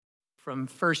from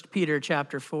 1 Peter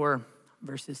chapter 4,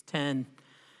 verses 10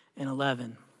 and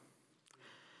 11.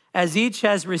 As each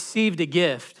has received a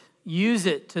gift, use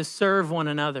it to serve one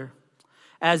another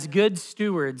as good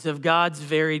stewards of God's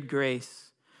varied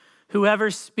grace.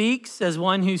 Whoever speaks as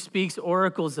one who speaks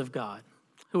oracles of God.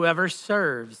 Whoever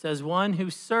serves as one who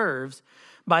serves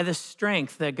by the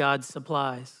strength that God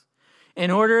supplies, in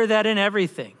order that in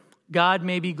everything God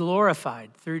may be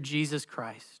glorified through Jesus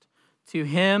Christ. To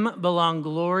him belong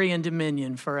glory and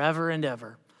dominion forever and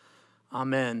ever.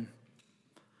 Amen.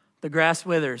 The grass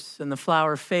withers and the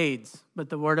flower fades, but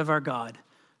the word of our God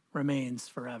remains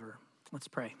forever. Let's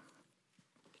pray.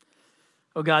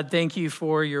 Oh God, thank you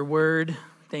for your word.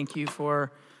 Thank you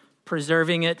for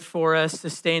preserving it for us,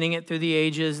 sustaining it through the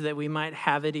ages that we might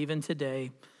have it even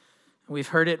today. We've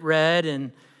heard it read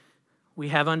and we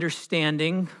have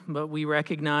understanding, but we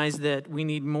recognize that we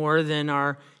need more than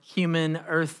our human,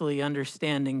 earthly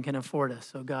understanding can afford us.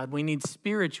 So God, we need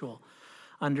spiritual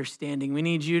understanding. We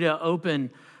need you to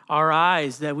open our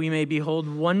eyes that we may behold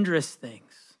wondrous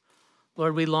things.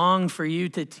 Lord, we long for you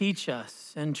to teach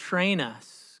us and train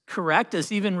us, correct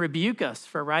us, even rebuke us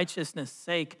for righteousness'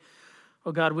 sake.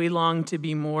 Oh God, we long to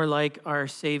be more like our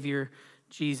Savior,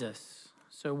 Jesus.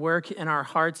 So work in our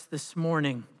hearts this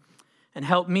morning and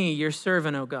help me, your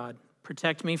servant, oh God.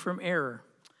 Protect me from error.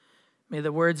 May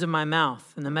the words of my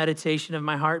mouth and the meditation of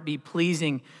my heart be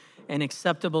pleasing and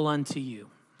acceptable unto you.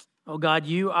 Oh God,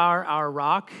 you are our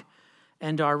rock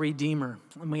and our Redeemer.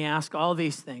 And we ask all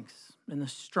these things in the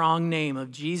strong name of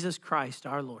Jesus Christ,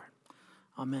 our Lord.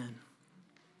 Amen.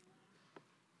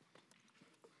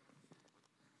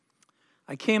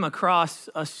 I came across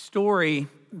a story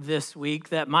this week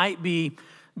that might be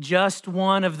just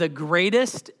one of the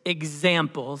greatest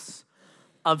examples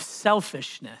of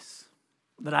selfishness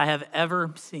that I have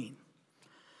ever seen.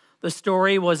 The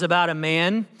story was about a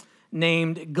man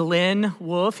named Glenn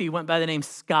Wolfe. He went by the name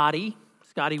Scotty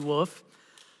Wolfe,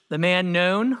 the man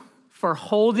known for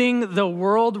holding the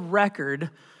world record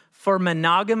for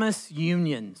monogamous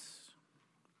unions,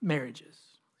 marriages.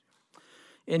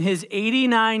 In his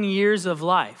 89 years of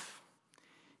life,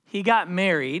 he got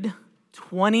married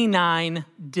 29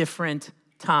 different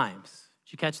times.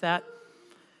 Did you catch that?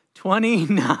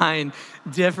 29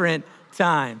 different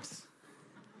times.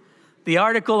 The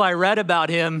article I read about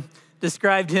him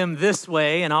described him this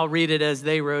way, and I'll read it as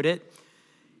they wrote it.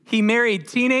 He married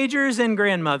teenagers and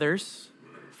grandmothers,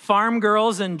 farm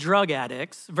girls and drug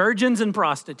addicts, virgins and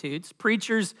prostitutes,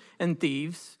 preachers and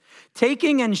thieves,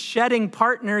 taking and shedding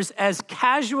partners as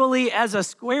casually as a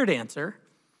square dancer.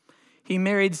 He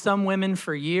married some women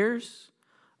for years,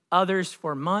 others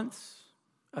for months,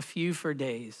 a few for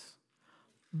days.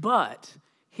 But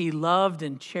he loved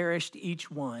and cherished each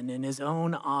one in his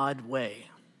own odd way.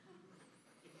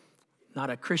 Not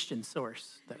a Christian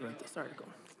source that wrote this article.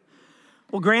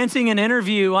 Well, granting an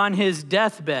interview on his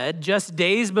deathbed just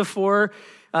days before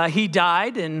he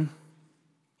died, and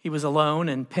he was alone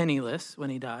and penniless when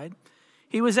he died,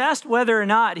 he was asked whether or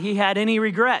not he had any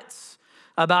regrets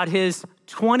about his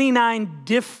 29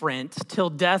 different till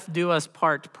death do us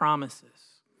part promises.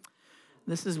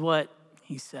 This is what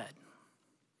he said.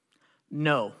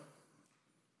 No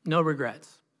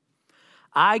regrets.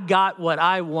 I got what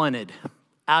I wanted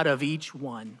out of each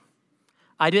one.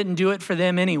 I didn't do it for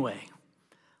them anyway.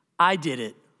 I did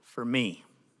it for me.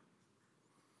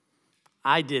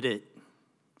 I did it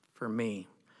for me.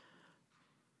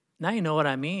 Now you know what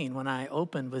I mean when I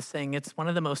opened with saying it's one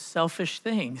of the most selfish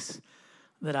things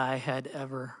that I had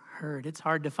ever heard. It's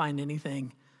hard to find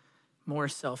anything more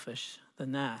selfish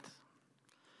than that.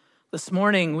 This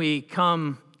morning we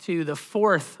come to the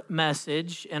fourth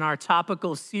message in our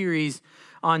topical series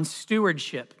on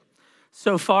stewardship.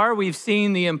 So far, we've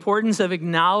seen the importance of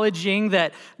acknowledging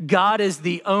that God is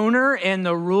the owner and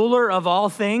the ruler of all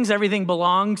things. Everything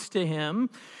belongs to him.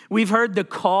 We've heard the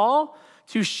call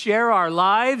to share our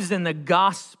lives and the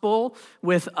gospel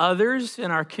with others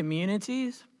in our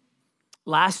communities.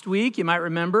 Last week, you might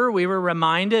remember, we were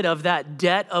reminded of that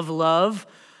debt of love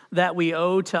that we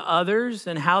owe to others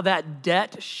and how that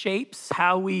debt shapes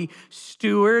how we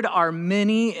steward our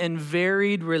many and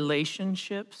varied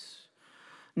relationships.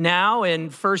 Now in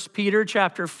 1 Peter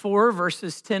chapter 4,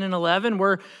 verses 10 and 11,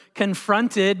 we're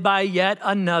confronted by yet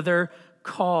another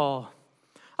call.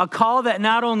 A call that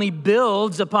not only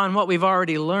builds upon what we've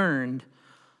already learned,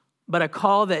 but a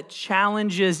call that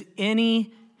challenges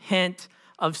any hint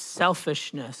of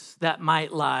selfishness that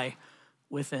might lie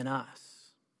within us.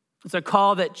 It's a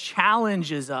call that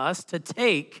challenges us to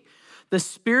take the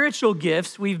spiritual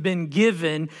gifts we've been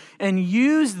given and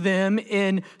use them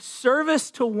in service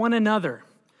to one another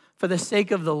for the sake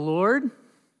of the Lord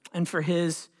and for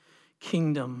his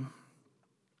kingdom.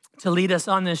 To lead us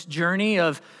on this journey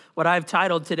of what I've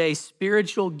titled today,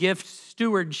 Spiritual Gift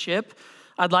Stewardship,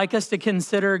 I'd like us to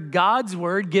consider God's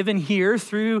word given here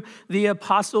through the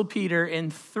Apostle Peter in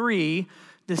 3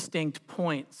 distinct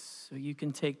points. So you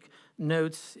can take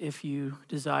notes if you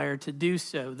desire to do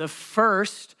so. The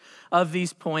first of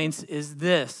these points is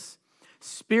this: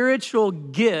 spiritual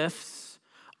gifts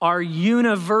are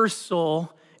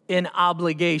universal in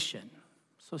obligation.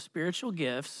 So spiritual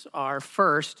gifts are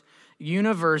first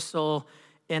universal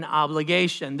in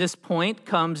obligation. This point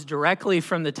comes directly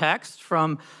from the text,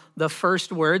 from the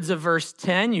first words of verse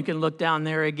 10. You can look down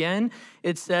there again.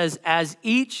 It says, as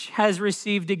each has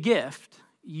received a gift,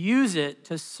 use it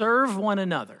to serve one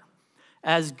another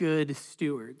as good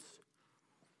stewards.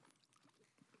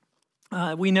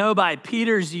 We know by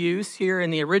Peter's use here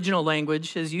in the original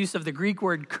language, his use of the Greek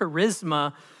word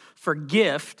charisma for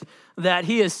gift, that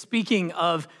he is speaking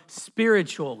of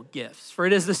spiritual gifts. For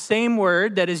it is the same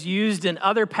word that is used in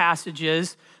other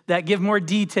passages that give more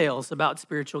details about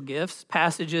spiritual gifts,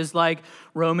 passages like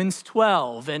Romans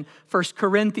 12 and 1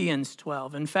 Corinthians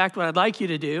 12. In fact, what I'd like you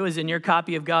to do is in your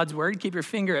copy of God's word, keep your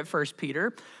finger at 1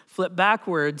 Peter, flip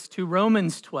backwards to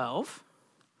Romans 12.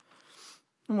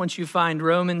 And once you find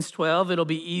Romans 12, it'll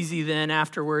be easy then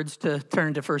afterwards to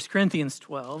turn to 1 Corinthians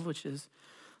 12, which is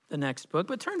the next book.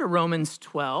 But turn to Romans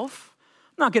 12.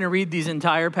 I'm not going to read these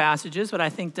entire passages, but I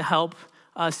think to help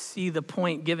us see the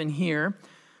point given here,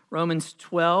 Romans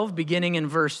 12, beginning in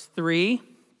verse 3.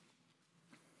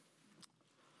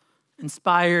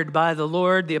 Inspired by the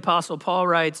Lord, the Apostle Paul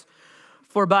writes,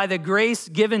 for by the grace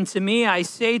given to me, I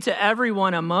say to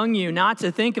everyone among you not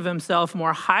to think of himself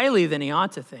more highly than he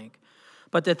ought to think,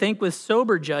 but to think with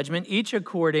sober judgment, each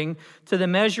according to the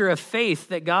measure of faith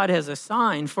that God has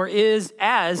assigned. For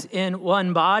as in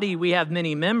one body we have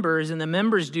many members, and the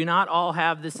members do not all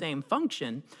have the same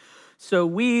function, so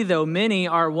we, though many,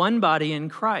 are one body in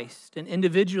Christ, and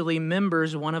individually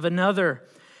members one of another.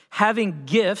 Having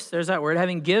gifts, there's that word,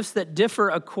 having gifts that differ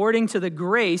according to the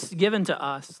grace given to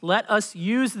us, let us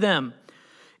use them.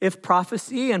 If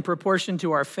prophecy in proportion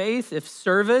to our faith, if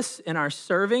service in our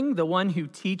serving, the one who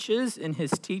teaches in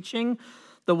his teaching,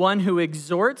 the one who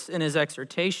exhorts in his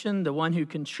exhortation, the one who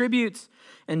contributes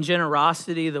in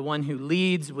generosity, the one who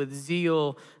leads with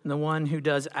zeal, and the one who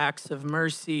does acts of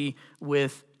mercy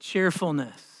with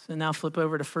cheerfulness. And now flip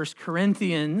over to 1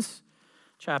 Corinthians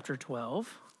chapter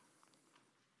 12.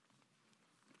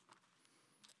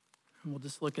 And we'll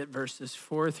just look at verses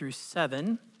 4 through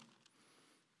 7.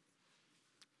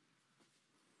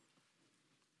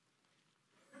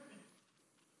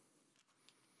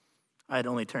 I had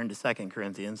only turned to 2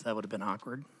 Corinthians. That would have been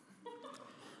awkward.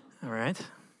 All right.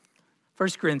 1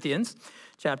 Corinthians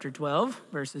chapter 12,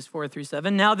 verses 4 through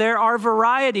 7. Now there are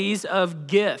varieties of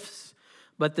gifts,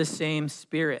 but the same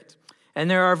Spirit.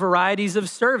 And there are varieties of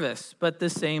service, but the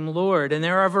same Lord. And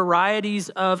there are varieties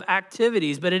of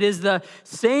activities, but it is the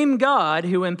same God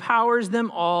who empowers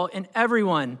them all and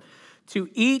everyone. To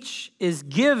each is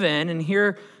given, and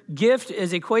here gift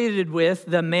is equated with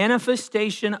the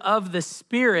manifestation of the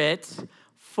Spirit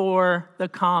for the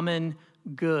common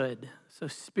good. So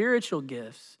spiritual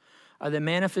gifts are the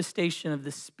manifestation of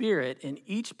the Spirit in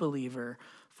each believer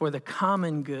for the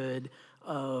common good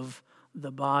of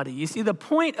the body. You see, the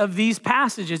point of these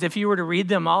passages, if you were to read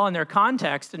them all in their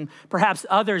context, and perhaps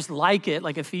others like it,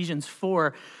 like Ephesians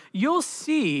 4, you'll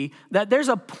see that there's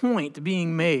a point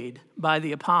being made by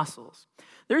the apostles.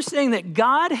 They're saying that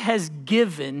God has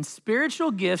given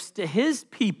spiritual gifts to his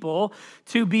people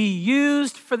to be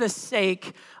used for the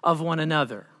sake of one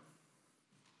another.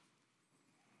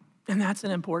 And that's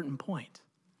an important point.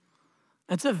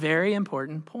 That's a very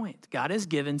important point. God has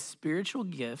given spiritual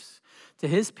gifts to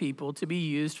his people to be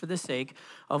used for the sake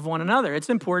of one another. It's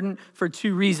important for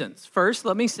two reasons. First,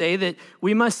 let me say that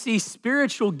we must see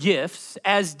spiritual gifts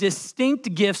as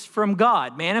distinct gifts from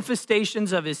God,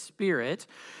 manifestations of his Spirit,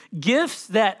 gifts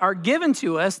that are given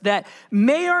to us that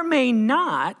may or may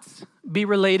not be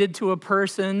related to a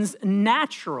person's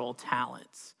natural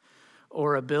talents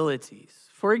or abilities.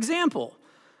 For example,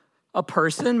 a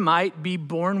person might be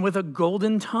born with a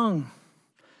golden tongue.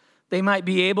 They might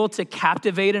be able to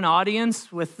captivate an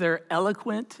audience with their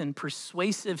eloquent and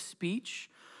persuasive speech,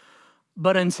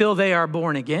 but until they are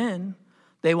born again,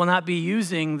 they will not be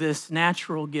using this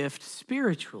natural gift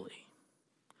spiritually.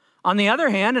 On the other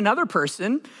hand, another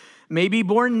person may be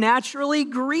born naturally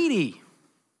greedy,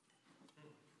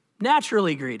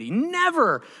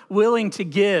 never willing to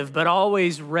give, but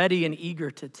always ready and eager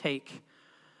to take.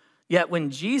 Yet when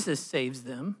Jesus saves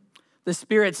them, the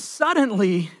Spirit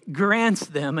suddenly grants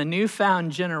them a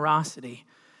newfound generosity,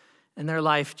 and their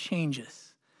life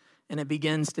changes. and it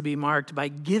begins to be marked by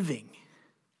giving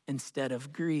instead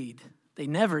of greed. They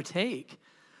never take,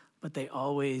 but they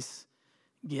always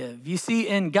give. You see,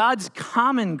 in God's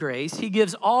common grace, he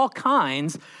gives all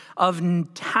kinds of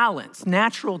talents,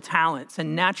 natural talents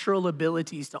and natural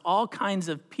abilities to all kinds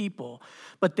of people.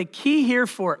 But the key here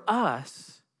for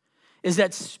us is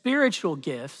that spiritual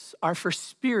gifts are for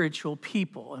spiritual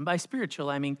people. And by spiritual,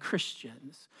 I mean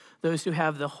Christians, those who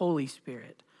have the Holy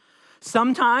Spirit.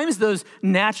 Sometimes those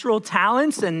natural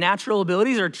talents and natural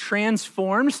abilities are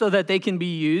transformed so that they can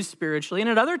be used spiritually. And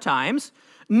at other times,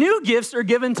 new gifts are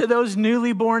given to those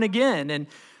newly born again. And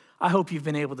I hope you've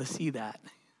been able to see that,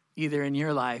 either in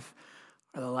your life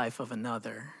or the life of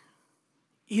another.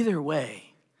 Either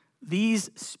way,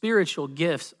 these spiritual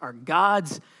gifts are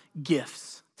God's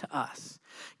gifts to us.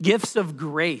 Gifts of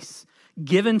grace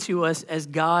given to us as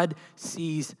God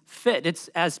sees fit. It's,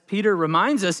 as Peter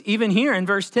reminds us, even here in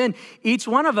verse 10, each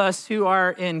one of us who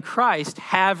are in Christ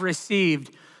have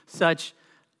received such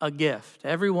a gift.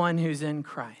 Everyone who's in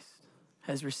Christ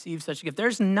has received such a gift.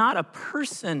 There's not a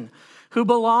person who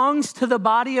belongs to the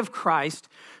body of Christ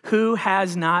who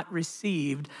has not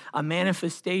received a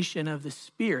manifestation of the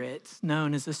Spirit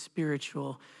known as a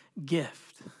spiritual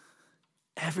gift.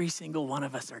 Every single one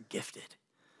of us are gifted.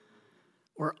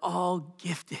 We're all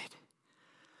gifted.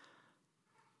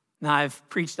 Now, I've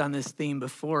preached on this theme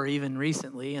before, even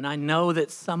recently, and I know that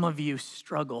some of you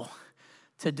struggle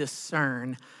to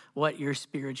discern what your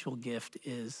spiritual gift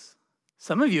is.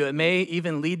 Some of you, it may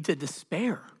even lead to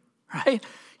despair, right?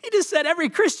 He just said every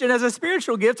Christian has a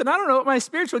spiritual gift, and I don't know what my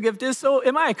spiritual gift is, so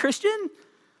am I a Christian?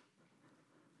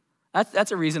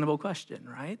 That's a reasonable question,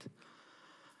 right?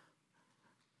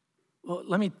 Well,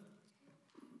 let me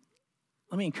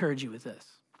encourage you with this.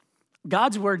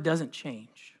 God's word doesn't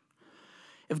change.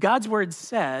 If God's word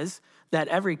says that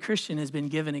every Christian has been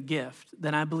given a gift,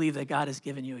 then I believe that God has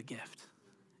given you a gift.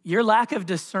 Your lack of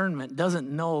discernment doesn't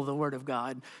null the word of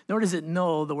God, nor does it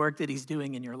null the work that he's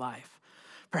doing in your life.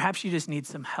 Perhaps you just need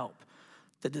some help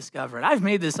to discover it. I've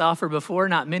made this offer before.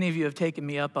 Not many of you have taken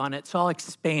me up on it, so I'll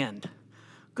expand.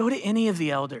 Go to any of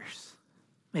the elders.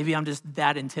 Maybe I'm just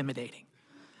that intimidating.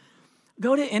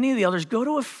 Go to any of the elders. Go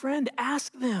to a friend.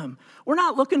 Ask them. We're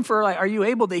not looking for, are you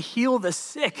able to heal the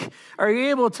sick? Are you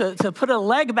able to put a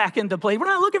leg back into place? We're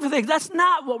not looking for things. That's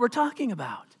not what we're talking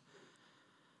about.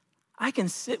 I can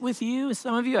sit with you.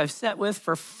 Some of you I've sat with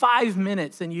for 5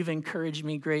 minutes, and you've encouraged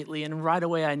me greatly. And right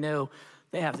away, I know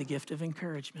they have the gift of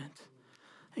encouragement.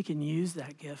 They can use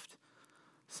that gift.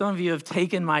 Some of you have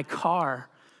taken my car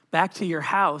back to your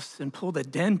house and pulled a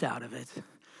dent out of it.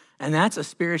 And that's a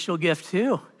spiritual gift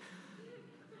too.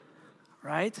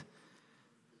 Right?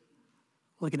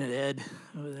 Looking at Ed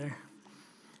over there.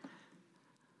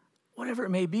 Whatever it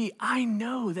may be, I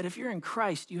know that if you're in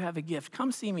Christ, you have a gift.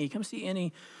 Come see me. Come see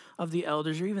any of the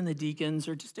elders or even the deacons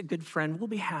or just a good friend. We'll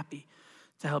be happy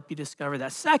to help you discover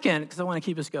that. Second, because I want to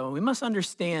keep us going, we must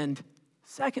understand,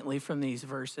 secondly, from these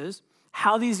verses,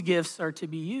 how these gifts are to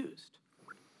be used.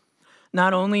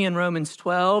 Not only in Romans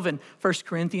 12 and 1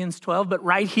 Corinthians 12, but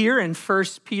right here in 1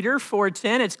 Peter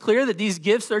 4:10, it's clear that these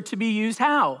gifts are to be used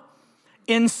how?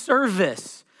 In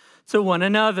service to one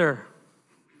another.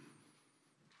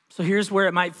 So here's where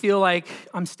it might feel like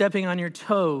I'm stepping on your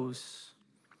toes.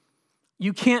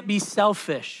 You can't be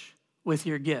selfish with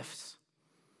your gifts.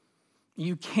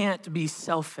 You can't be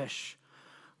selfish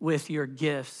with your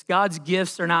gifts. God's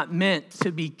gifts are not meant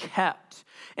to be kept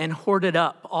and hoarded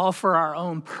up, all for our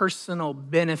own personal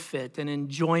benefit and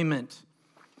enjoyment.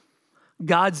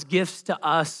 God's gifts to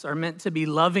us are meant to be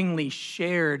lovingly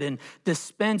shared and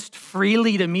dispensed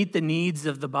freely to meet the needs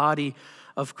of the body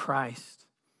of Christ.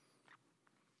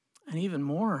 And even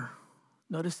more,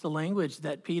 notice the language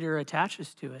that Peter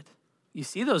attaches to it. You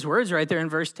see those words right there in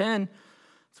verse 10.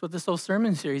 That's what this whole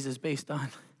sermon series is based on.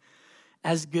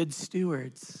 As good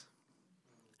stewards.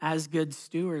 As good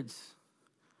stewards.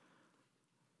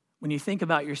 When you think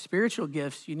about your spiritual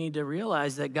gifts, you need to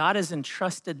realize that God has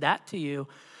entrusted that to you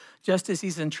just as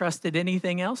he's entrusted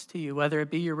anything else to you, whether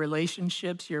it be your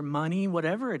relationships, your money,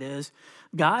 whatever it is.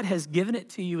 God has given it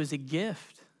to you as a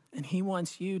gift, and he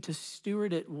wants you to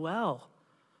steward it well.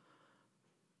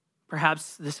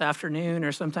 Perhaps this afternoon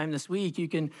or sometime this week, you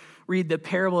can read the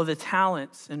parable of the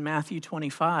talents in Matthew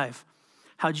 25,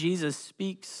 how Jesus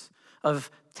speaks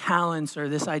of talents or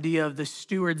this idea of the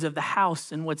stewards of the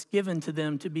house and what's given to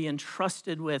them to be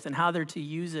entrusted with and how they're to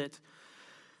use it.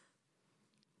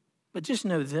 But just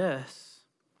know this,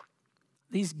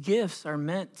 these gifts are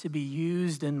meant to be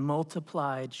used and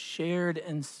multiplied, shared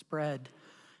and spread.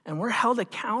 And we're held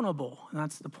accountable, and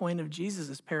that's the point of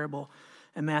Jesus' parable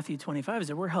in Matthew 25, is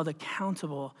that we're held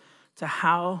accountable to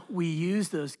how we use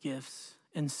those gifts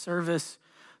in service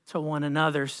to one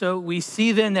another. So we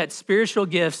see then that spiritual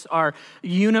gifts are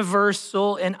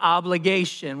universal in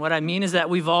obligation. What I mean is that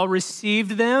we've all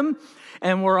received them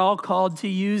and we're all called to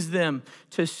use them,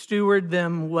 to steward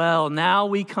them well. Now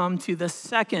we come to the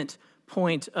second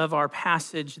point of our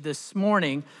passage this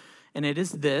morning, and it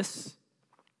is this: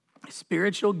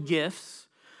 spiritual gifts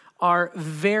are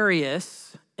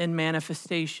various in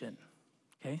manifestation.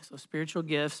 Okay, so spiritual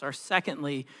gifts are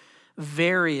secondly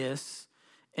various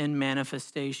in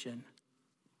manifestation.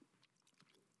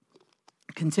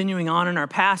 Continuing on in our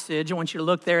passage, I want you to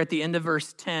look there at the end of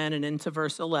verse 10 and into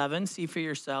verse 11. See for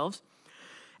yourselves.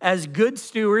 As good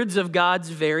stewards of God's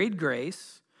varied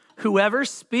grace, whoever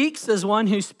speaks as one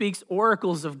who speaks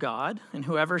oracles of God, and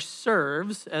whoever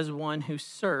serves as one who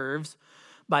serves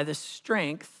by the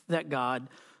strength that God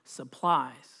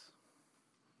supplies.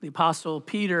 The Apostle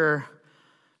Peter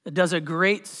does a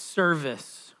great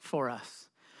service for us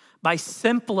by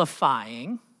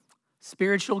simplifying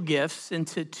spiritual gifts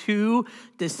into two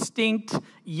distinct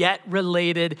yet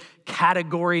related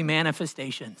category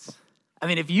manifestations. I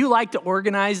mean, if you like to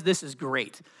organize, this is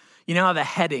great. You now have a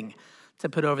heading to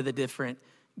put over the different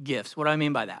gifts. What do I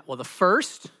mean by that? Well, the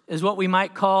first is what we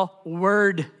might call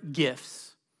word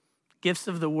gifts, gifts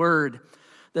of the word.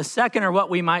 The second are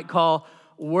what we might call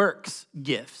works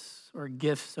gifts, or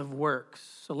gifts of works.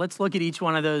 So let's look at each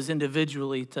one of those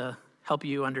individually to help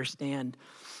you understand.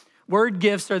 Word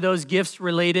gifts are those gifts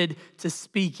related to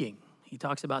speaking. He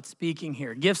talks about speaking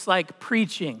here. Gifts like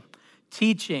preaching,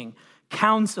 teaching,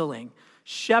 counseling,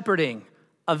 shepherding,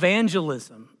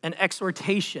 evangelism, and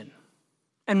exhortation.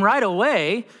 And right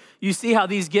away, you see how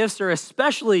these gifts are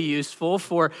especially useful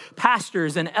for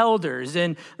pastors and elders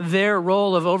in their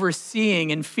role of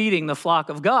overseeing and feeding the flock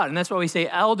of God. And that's why we say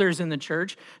elders in the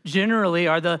church generally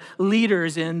are the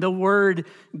leaders in the word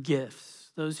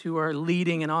gifts, those who are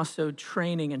leading and also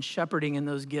training and shepherding in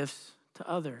those gifts to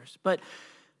others. But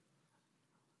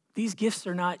these gifts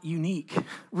are not unique,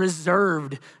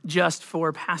 reserved just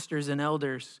for pastors and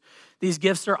elders. These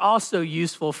gifts are also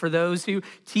useful for those who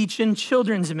teach in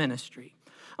children's ministry,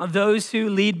 those who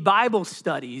lead Bible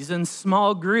studies and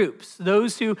small groups,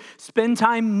 those who spend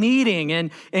time meeting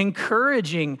and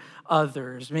encouraging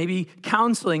others, maybe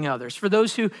counseling others, for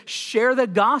those who share the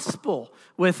gospel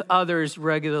with others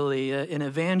regularly in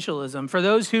evangelism, for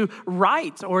those who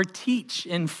write or teach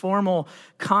in formal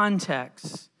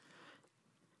contexts.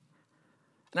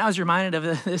 And I was reminded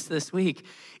of this week.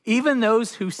 Even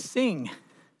those who sing,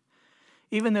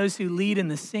 even those who lead in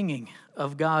the singing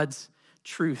of God's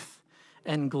truth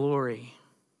and glory.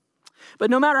 But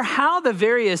no matter how the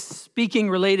various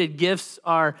speaking-related gifts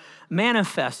are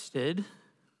manifested,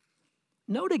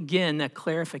 note again that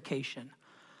clarification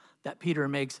that Peter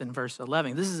makes in verse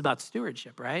 11. This is about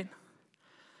stewardship, right?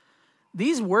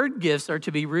 These word gifts are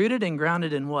to be rooted and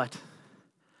grounded in what?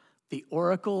 The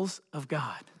oracles of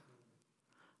God.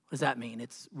 What does that mean?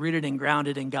 It's rooted and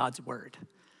grounded in God's word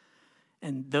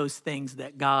and those things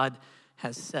that God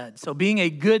has said. So being a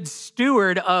good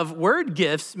steward of word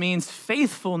gifts means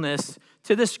faithfulness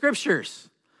to the scriptures.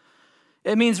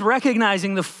 It means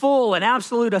recognizing the full and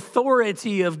absolute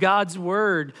authority of God's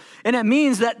word. And it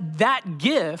means that that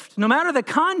gift, no matter the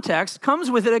context, comes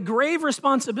with it a grave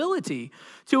responsibility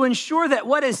to ensure that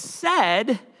what is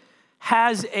said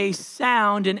has a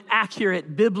sound and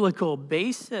accurate biblical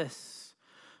basis.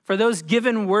 For those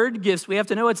given word gifts, we have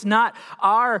to know it's not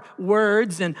our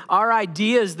words and our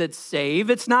ideas that save.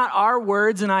 It's not our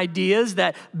words and ideas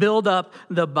that build up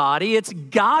the body. It's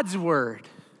God's word.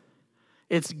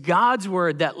 It's God's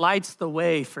word that lights the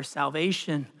way for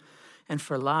salvation and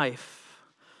for life.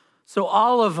 So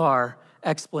all of our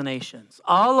explanations,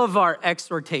 all of our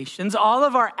exhortations, all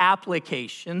of our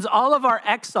applications, all of our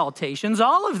exaltations,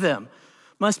 all of them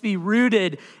must be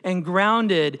rooted and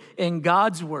grounded in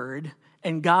God's word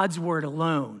and God's word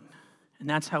alone. And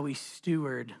that's how we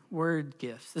steward word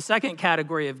gifts. The second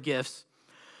category of gifts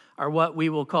are what we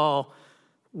will call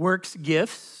works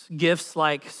gifts, gifts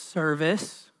like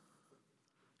service,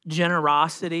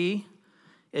 generosity,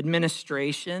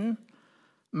 administration,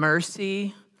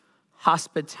 mercy,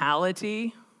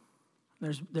 hospitality.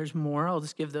 There's more. I'll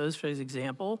just give those for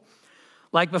example.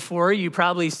 Like before, you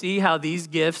probably see how these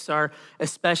gifts are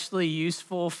especially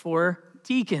useful for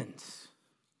deacons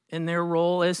in their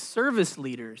role as service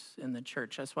leaders in the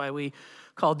church. That's why we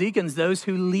call deacons those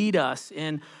who lead us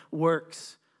in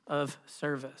works of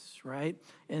service, right?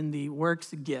 In the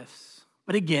works gifts.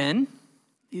 But again,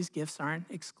 these gifts aren't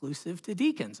exclusive to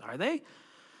deacons, are they?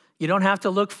 You don't have to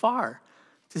look far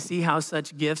to see how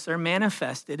such gifts are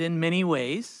manifested in many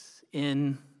ways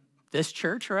in this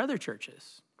church or other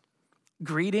churches.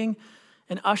 greeting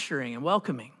and ushering and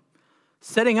welcoming,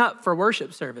 setting up for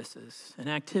worship services and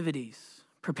activities,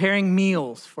 preparing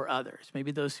meals for others,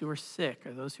 maybe those who are sick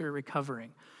or those who are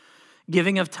recovering,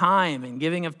 giving of time and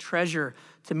giving of treasure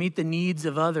to meet the needs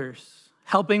of others,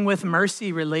 helping with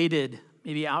mercy-related,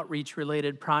 maybe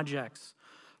outreach-related projects,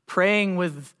 praying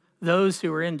with those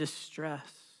who are in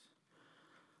distress.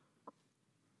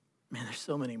 Man, there's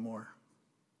so many more.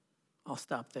 I'll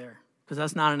stop there because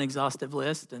that's not an exhaustive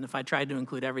list, and if I tried to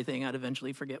include everything, I'd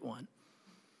eventually forget one.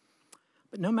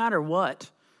 But no matter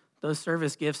what those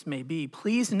service gifts may be,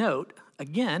 please note,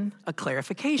 again, a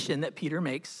clarification that Peter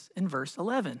makes in verse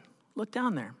 11. Look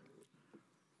down there.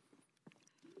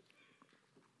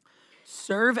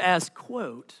 Serve as,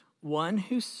 quote, one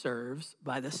who serves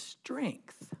by the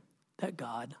strength that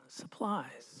God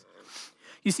supplies.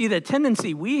 You see, the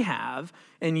tendency we have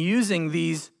in using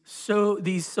these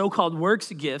so-called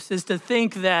works gifts is to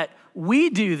think that we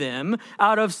do them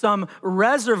out of some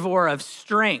reservoir of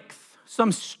strength,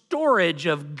 some storage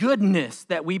of goodness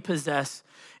that we possess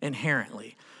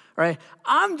inherently, right?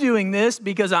 I'm doing this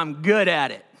because I'm good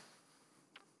at it.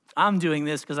 I'm doing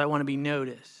this because I want to be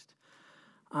noticed.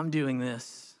 I'm doing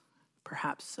this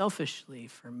perhaps selfishly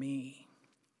for me.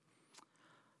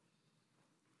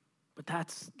 But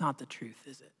that's not the truth,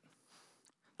 is it?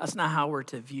 That's not how we're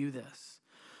to view this,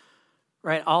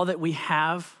 right? All that we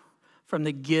have, from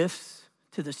the gifts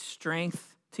to the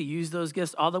strength to use those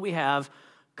gifts, all that we have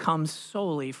comes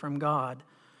solely from God.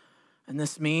 And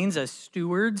this means, as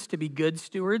stewards, to be good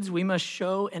stewards, we must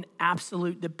show an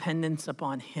absolute dependence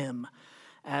upon him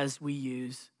as we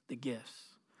use the gifts.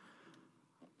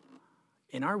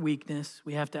 In our weakness,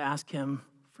 we have to ask him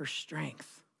for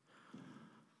strength.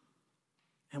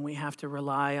 And we have to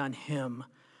rely on him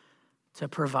to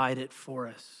provide it for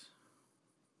us.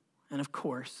 And of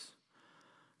course,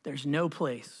 there's no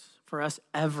place for us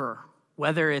ever,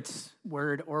 whether it's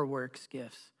word or works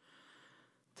gifts,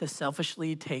 to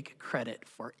selfishly take credit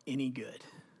for any good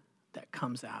that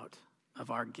comes out of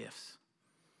our gifts.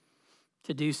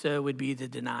 To do so would be to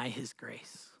deny his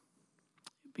grace.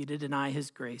 It would be to deny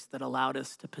his grace that allowed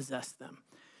us to possess them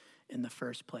in the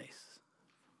first place.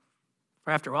 For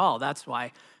after all, that's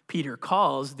why Peter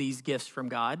calls these gifts from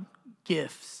God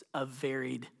gifts of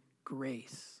varied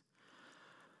grace.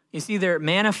 You see, they're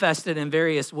manifested in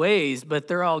various ways, but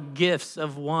they're all gifts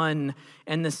of one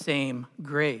and the same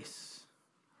grace,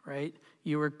 right?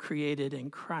 You were created in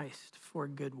Christ for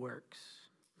good works,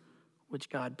 which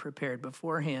God prepared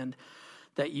beforehand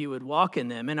that you would walk in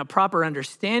them. And a proper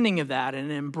understanding of that and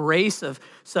an embrace of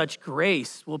such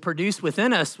grace will produce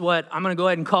within us what I'm going to go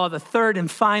ahead and call the third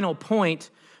and final point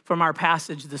from our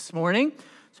passage this morning.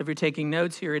 So if you're taking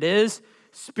notes, here it is.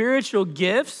 Spiritual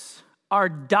gifts are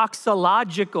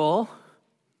doxological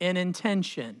in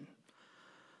intention.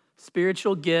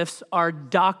 Spiritual gifts are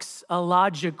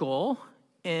doxological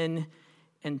in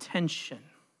intention.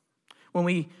 When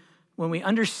we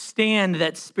understand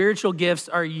that spiritual gifts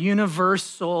are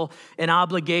universal in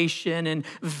obligation and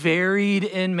varied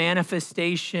in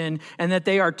manifestation, and that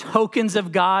they are tokens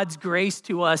of God's grace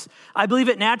to us, I believe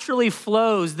it naturally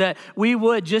flows that we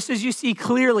would, just as you see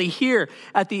clearly here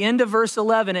at the end of verse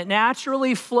 11, it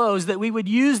naturally flows that we would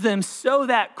use them so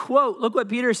that, quote, look what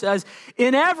Peter says,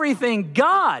 in everything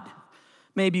God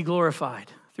may be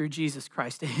glorified through Jesus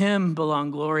Christ. To him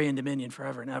belong glory and dominion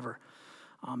forever and ever.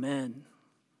 Amen.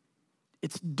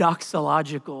 It's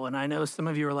doxological, and I know some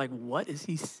of you are like, what is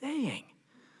he saying?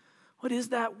 What is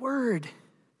that word?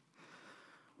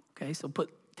 Okay, so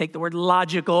take the word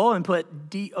logical and put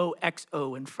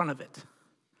D-O-X-O in front of it.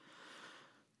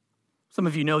 Some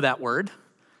of you know that word.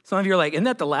 Some of you are like, isn't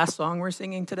that the last song we're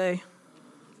singing today?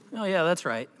 Oh yeah, that's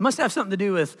right. It must have something to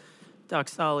do with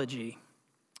doxology.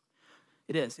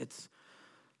 It is. It's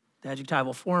the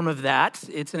adjectival form of that.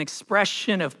 It's an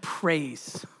expression of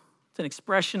praise. It's an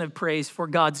expression of praise for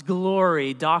God's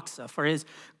glory, doxa, for his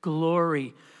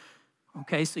glory.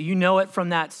 Okay, so you know it from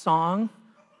that song,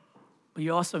 but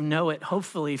you also know it,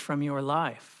 hopefully, from your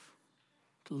life.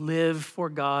 To live for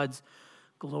God's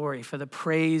glory, for the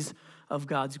praise of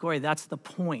God's glory. That's the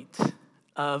point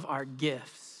of our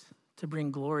gifts, to bring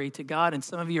glory to God. And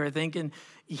some of you are thinking,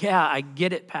 yeah, I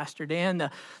get it, Pastor Dan.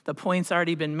 The point's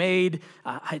already been made.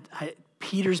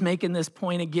 Peter's making this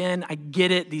point again. I get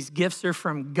it. These gifts are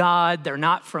from God. They're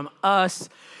not from us.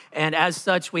 And as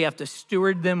such, we have to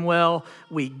steward them well.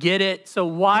 We get it. So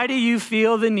why do you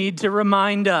feel the need to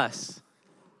remind us?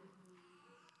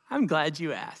 I'm glad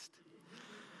you asked.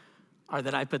 Or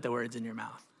that I put the words in your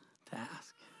mouth to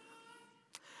ask.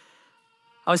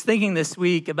 I was thinking this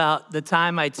week about the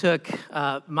time I took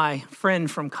my friend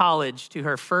from college to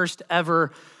her first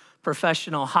ever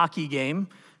professional hockey game,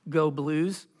 Go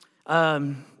Blues.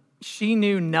 She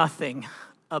knew nothing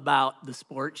about the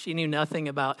sport. She knew nothing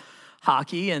about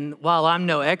hockey. And while I'm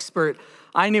no expert,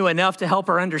 I knew enough to help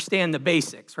her understand the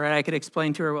basics, right? I could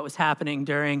explain to her what was happening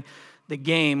during the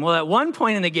game. Well, at one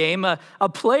point in the game, a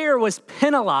player was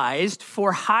penalized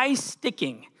for high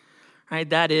sticking, right?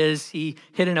 That is, he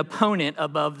hit an opponent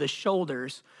above the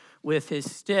shoulders with his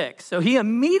stick. So he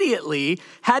immediately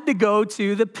had to go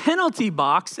to the penalty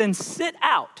box and sit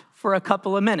out for a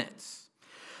couple of minutes,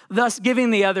 thus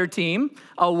giving the other team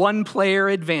a one-player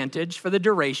advantage for the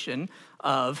duration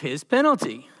of his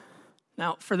penalty.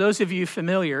 Now, for those of you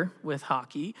familiar with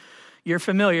hockey, you're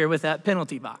familiar with that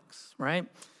penalty box, right?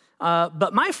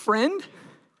 But my friend,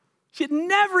 she had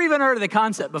never even heard of the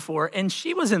concept before, and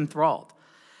she was enthralled.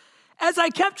 As I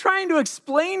kept trying to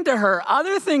explain to her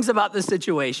other things about the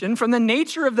situation, from the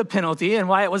nature of the penalty and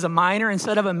why it was a minor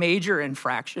instead of a major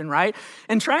infraction, right?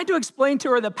 And trying to explain to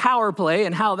her the power play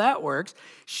and how that works,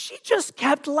 she just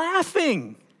kept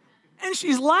laughing. And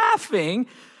she's laughing.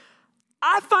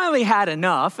 I finally had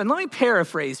enough, and let me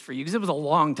paraphrase for you, because it was a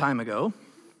long time ago.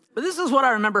 But this is what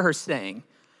I remember her saying.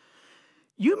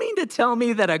 You mean to tell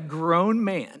me that a grown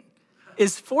man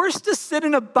is forced to sit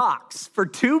in a box for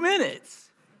 2 minutes?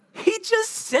 He just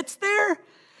sits there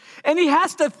and he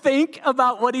has to think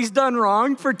about what he's done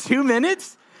wrong for 2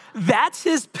 minutes? That's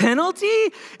his penalty?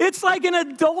 It's like an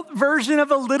adult version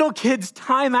of a little kid's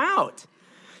timeout.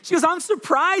 She goes, I'm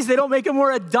surprised they don't make him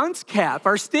wear a dunce cap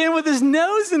or stand with his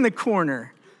nose in the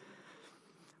corner.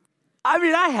 I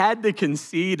mean, I had to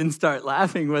concede and start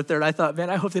laughing with her. And I thought, man,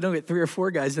 I hope they don't get 3 or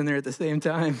 4 guys in there at the same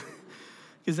time,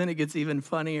 because then it gets even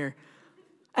funnier.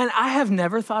 And I have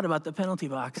never thought about the penalty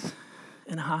box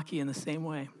in hockey in the same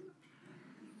way.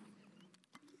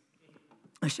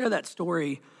 I share that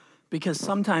story because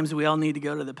sometimes we all need to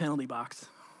go to the penalty box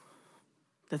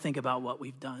to think about what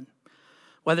we've done,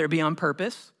 whether it be on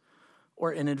purpose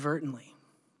or inadvertently.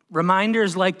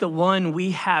 Reminders like the one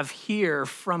we have here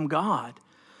from God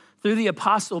through the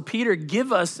Apostle Peter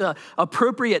give us an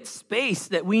appropriate space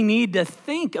that we need to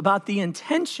think about the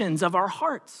intentions of our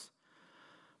hearts,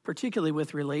 particularly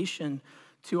with relation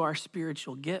to our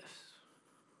spiritual gifts.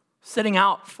 Sitting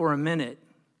out for a minute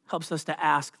helps us to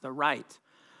ask the right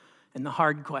and the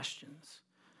hard questions.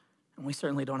 And we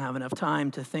certainly don't have enough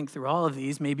time to think through all of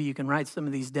these. Maybe you can write some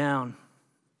of these down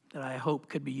that I hope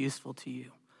could be useful to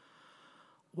you.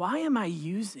 Why am I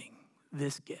using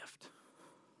this gift?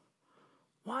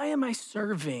 Why am I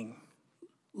serving,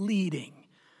 leading,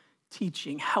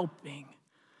 teaching, helping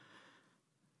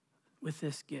with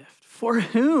this gift? For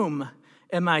whom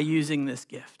am I using this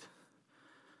gift?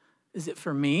 Is it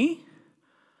for me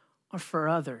or for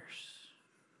others?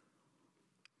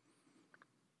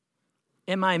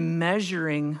 Am I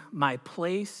measuring my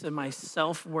place and my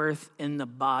self-worth in the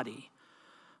body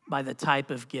by the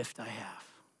type of gift I have?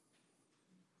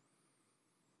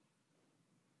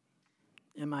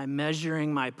 Am I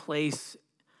measuring my place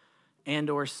and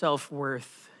or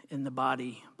self-worth in the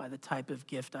body by the type of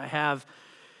gift I have?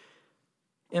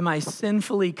 Am I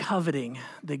sinfully coveting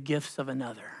the gifts of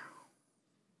another?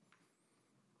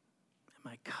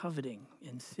 Am I coveting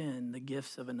in sin the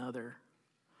gifts of another?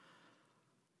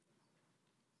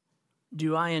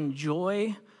 Do I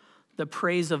enjoy the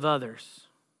praise of others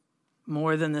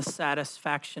more than the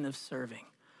satisfaction of serving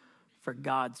for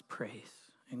God's praise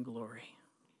and glory?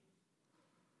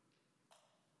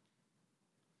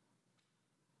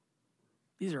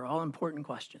 These are all important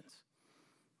questions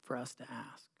for us to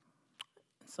ask.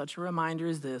 And such a reminder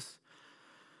as this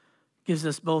gives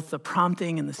us both the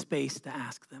prompting and the space to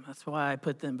ask them. That's why I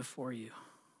put them before you.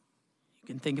 You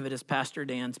can think of it as Pastor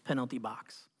Dan's penalty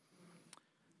box.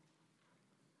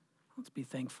 Let's be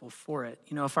thankful for it.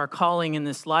 You know, if our calling in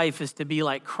this life is to be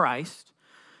like Christ,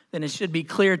 then it should be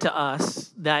clear to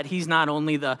us that he's not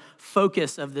only the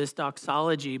focus of this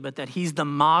doxology, but that he's the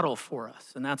model for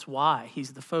us. And that's why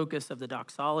he's the focus of the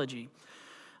doxology,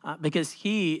 because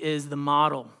he is the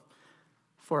model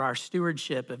for our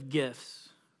stewardship of gifts.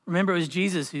 Remember, it was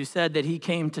Jesus who said that he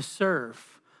came to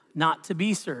serve, not to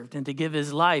be served, and to give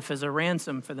his life as a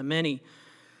ransom for the many.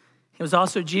 It was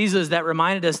also Jesus that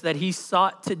reminded us that he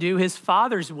sought to do his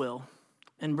Father's will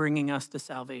in bringing us to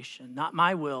salvation. Not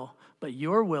my will, but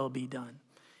your will be done,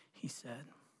 he said.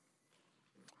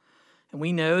 And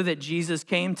we know that Jesus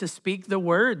came to speak the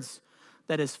words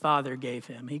that his Father gave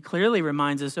him. He clearly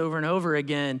reminds us over and over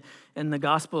again in the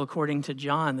gospel according to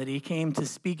John that he came to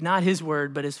speak not his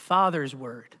word, but his Father's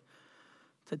word,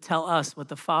 to tell us what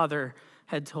the Father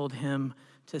had told him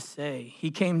to say. He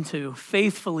came to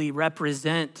faithfully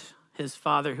represent his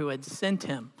Father who had sent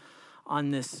him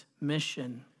on this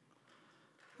mission.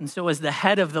 And so as the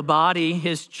head of the body,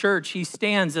 his church, he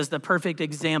stands as the perfect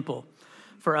example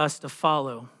for us to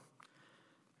follow.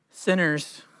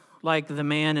 Sinners, like the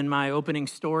man in my opening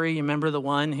story, you remember the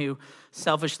one who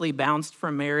selfishly bounced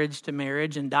from marriage to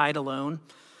marriage and died alone,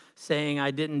 saying, I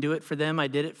didn't do it for them, I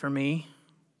did it for me.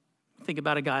 Think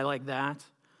about a guy like that.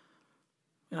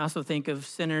 And also think of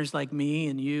sinners like me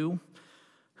and you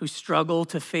who struggle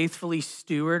to faithfully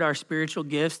steward our spiritual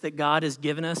gifts that God has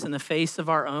given us in the face of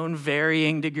our own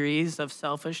varying degrees of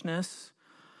selfishness.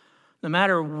 No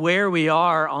matter where we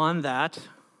are on that,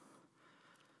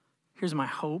 here's my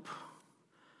hope,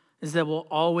 is that we'll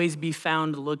always be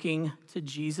found looking to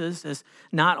Jesus as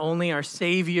not only our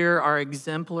Savior, our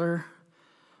exemplar,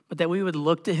 but that we would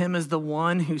look to him as the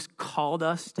one who's called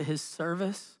us to his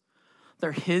service.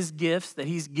 They're his gifts that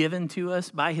he's given to us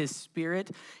by his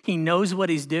Spirit. He knows what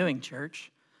he's doing,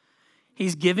 church.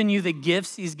 He's given you the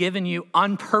gifts he's given you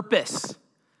on purpose,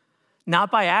 not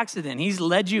by accident. He's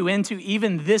led you into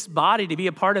even this body to be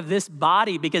a part of this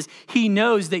body because he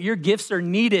knows that your gifts are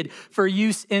needed for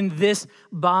use in this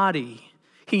body.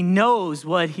 He knows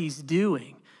what he's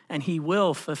doing, and he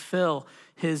will fulfill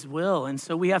his will. And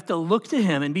so we have to look to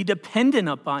him and be dependent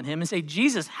upon him and say,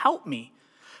 Jesus, help me.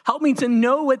 Help me to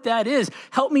know what that is.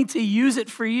 Help me to use it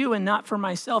for you and not for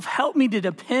myself. Help me to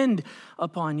depend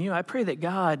upon you. I pray that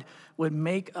God would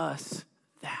make us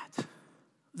that.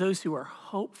 Those who are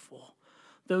hopeful,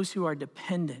 those who are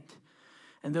dependent,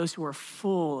 and those who are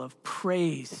full of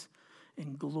praise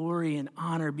and glory and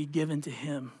honor be given to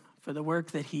him for the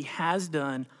work that he has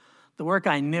done, the work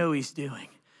I know he's doing,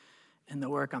 and the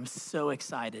work I'm so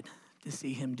excited to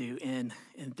see him do in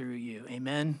and through you.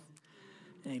 Amen.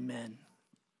 Amen.